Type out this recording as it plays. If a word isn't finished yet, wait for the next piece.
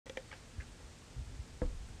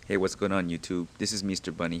Hey, what's going on YouTube? This is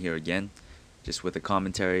Meester Bunny here again, just with a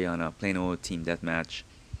commentary on a plain old team deathmatch.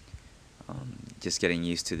 Just getting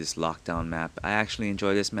used to this lockdown map. I actually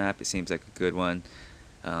enjoy this map. It seems like a good one.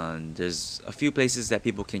 There's a few places that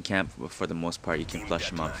people can camp, but for the most part you can flush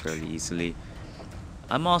them out fairly easily.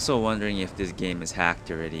 I'm also wondering if this game is hacked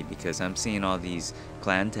already because I'm seeing all these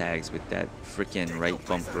clan tags with that freaking right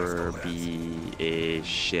bumper BA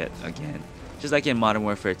shit again. Just like in Modern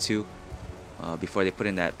Warfare 2. Before they put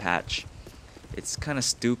in that patch. It's kind of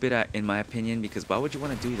stupid in my opinion, because why would you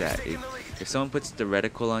want to do that? If someone puts the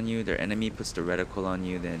reticle on you, their enemy puts the reticle on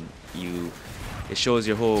you, then it shows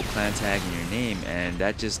your whole clan tag in your name, and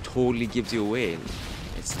that just totally gives you away.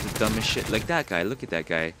 It's the dumbest shit. Like that guy, look at that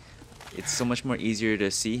guy. It's so much more easier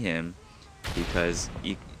to see him because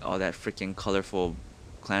all that freaking colorful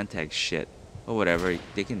clan tag shit. Or whatever,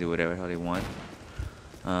 they can do whatever the hell they want.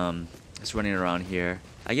 Just running around here.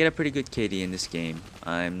 I get a pretty good KD in this game.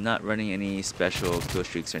 I'm not running any special kill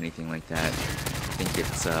streaks or anything like that. I think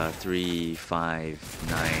it's 3, 5,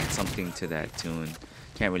 9, something to that tune.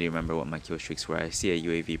 Can't really remember what my kill streaks were. I see a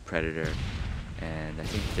UAV Predator, and I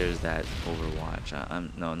think there's that Overwatch.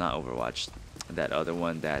 No, not Overwatch. That other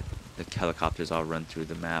one that the helicopters all run through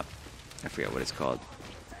the map. I forget what it's called.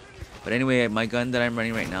 But anyway, my gun that I'm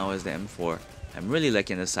running right now is the M4. I'm really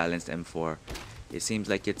liking the silenced M4. It seems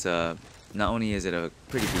like it's not only is it a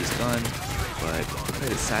pretty beast gun, but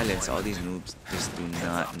because it's silenced, all these noobs just do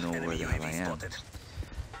not know where the hell I am.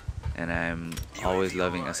 And I'm always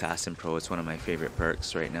loving Assassin Pro. It's one of my favorite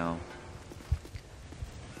perks right now.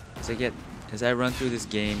 As I run through this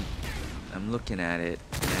game, I'm looking at it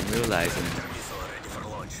and I'm realizing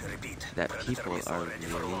that people are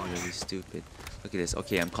really stupid. Look at this.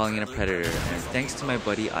 Okay, I'm calling in a Predator, and thanks to my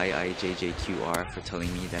buddy IIJJQR for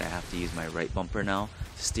telling me that I have to use my right bumper now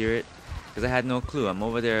to steer it, because I had no clue. I'm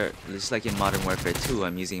over there, just like in Modern Warfare 2,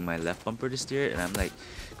 I'm using my left bumper to steer it, and I'm like,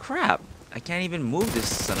 crap, I can't even move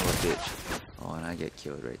this son of a bitch. Oh, and I get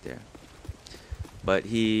killed right there. But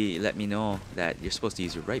he let me know that you're supposed to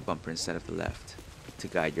use your right bumper instead of the left to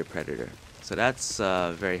guide your Predator. So that's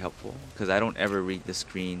very helpful, because I don't ever read the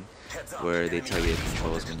screen where they tell you the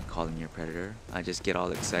controls when you call in your Predator. I just get all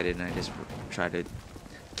excited and I just try to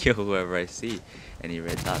kill whoever I see, any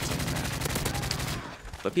red dots on the map.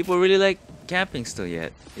 But people really like camping still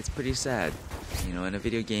yet. It's pretty sad. You know, in a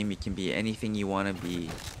video game you can be anything you want to be.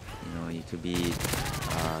 You know, you could be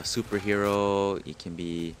a superhero, you can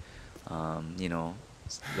be, you know,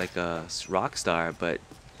 like a rock star, but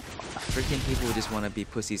freaking people just want to be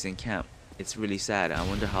pussies in camp. It's really sad. I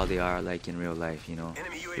wonder how they are like in real life, you know.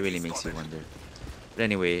 It really makes you wonder. But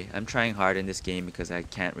anyway, I'm trying hard in this game because I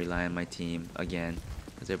can't rely on my team again,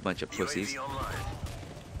 because they're a bunch of pussies.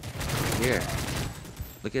 Here.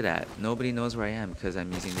 Look at that. Nobody knows where I am because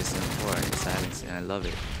I'm using this M4 and it's silenced, and I love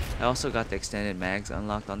it. I also got the extended mags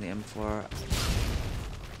unlocked on the M4.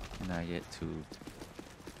 And I get tubed.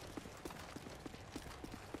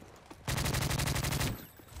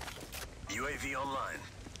 UAV online.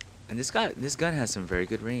 And this gun has some very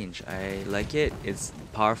good range. I like it. It's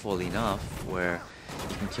powerful enough where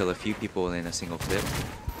you can kill a few people in a single clip,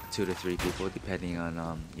 2 to 3 people depending on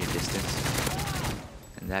your distance.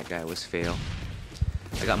 And that guy was fail.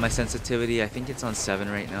 I got my sensitivity. I think it's on 7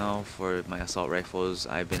 right now for my assault rifles.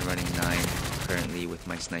 I've been running 9 currently with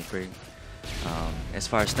my sniper. As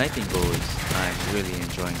far as sniping goes, I'm really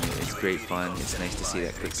enjoying it. It's great fun. It's nice to see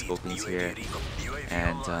that quick scoping's here.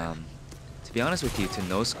 And to be honest with you, to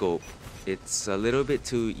no scope, it's a little bit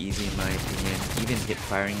too easy in my opinion. Even hip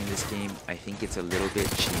firing in this game, I think it's a little bit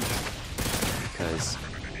cheap, because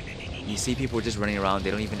you see people just running around,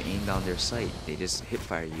 they don't even aim down their sight, they just hip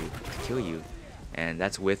fire you to kill you, and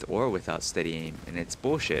that's with or without steady aim, and it's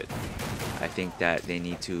bullshit. I think that they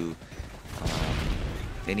need to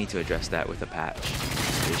address that with a patch.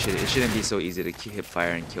 It shouldn't be so easy to hip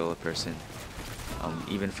fire and kill a person,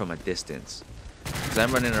 even from a distance. Because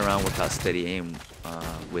I'm running around without steady aim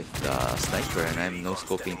with sniper, and I'm no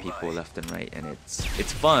scoping people left and right, and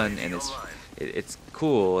it's fun and it's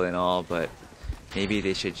cool and all, but maybe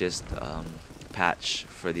they should just patch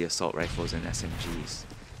for the assault rifles and SMGs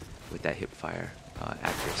with that hip fire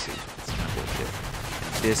accuracy. It's kind of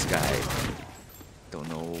bullshit. This guy, don't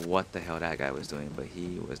know what the hell that guy was doing, but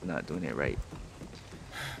he was not doing it right.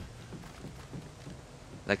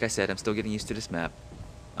 Like I said, I'm still getting used to this map.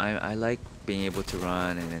 I like being able to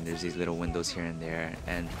run, and then there's these little windows here and there,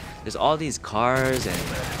 and there's all these cars and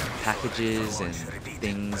packages and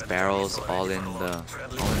things, barrels, all in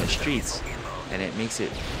the streets, and it makes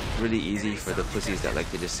it really easy for the pussies that like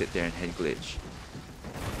to just sit there and head glitch.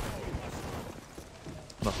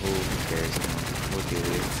 But who cares? You know? We'll deal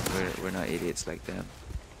with it. We're not idiots like them.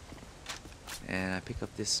 and I pick up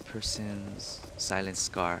this person's silent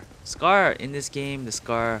scar. Scar in this game, the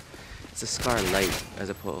scar, it's a scar light as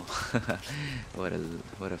opposed. what a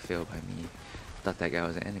what a fail by me. Thought that guy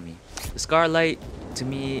was an enemy. The scar light to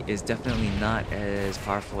me is definitely not as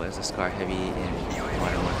powerful as the scar heavy in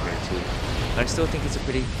Modern Warfare 2, but I still think it's a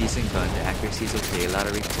pretty decent gun. The accuracy is okay, a lot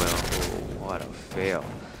of recoil. Oh, what a fail!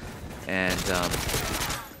 And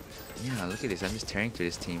yeah, look at this. I'm just tearing through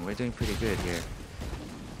this team. We're doing pretty good here.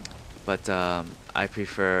 But I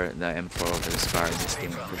prefer the M4 over the Scar in this game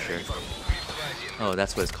for sure. Oh,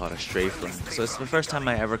 that's what it's called, a strafe run. So it's the first time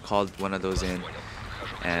I ever called one of those in,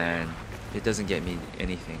 and it doesn't get me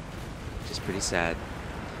anything, which is pretty sad.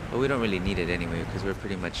 But we don't really need it anyway, because we're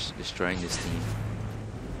pretty much destroying this team.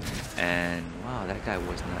 And wow, that guy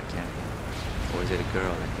was not camping. Or is it a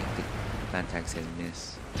girl? I think the clan tag said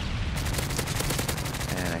miss.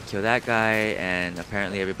 And I kill that guy, and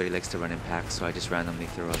apparently everybody likes to run in packs, so I just randomly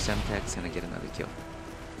throw a Semtex and I get another kill.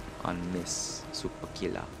 On Miss Super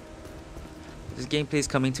Killa. This gameplay is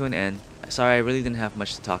coming to an end. Sorry, I really didn't have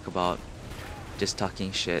much to talk about. Just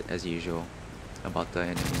talking shit as usual about the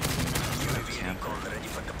enemy team.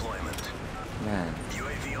 Man,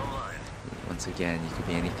 once again, you could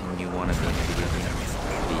be anything you want to be in a video game.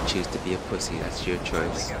 If you choose to be a pussy, that's your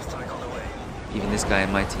choice. Even this guy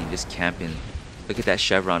in my team just camping. Look at that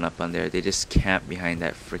chevron up on there. They just camp behind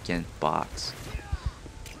that freaking box.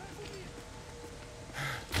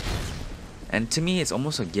 And to me, it's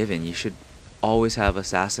almost a given. You should always have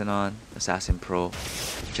Assassin on, Assassin Pro.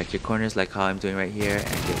 Check your corners like how I'm doing right here and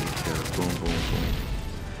get your kill. Boom, boom, boom.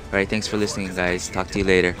 Alright, thanks for listening, guys. Talk to you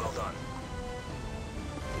later.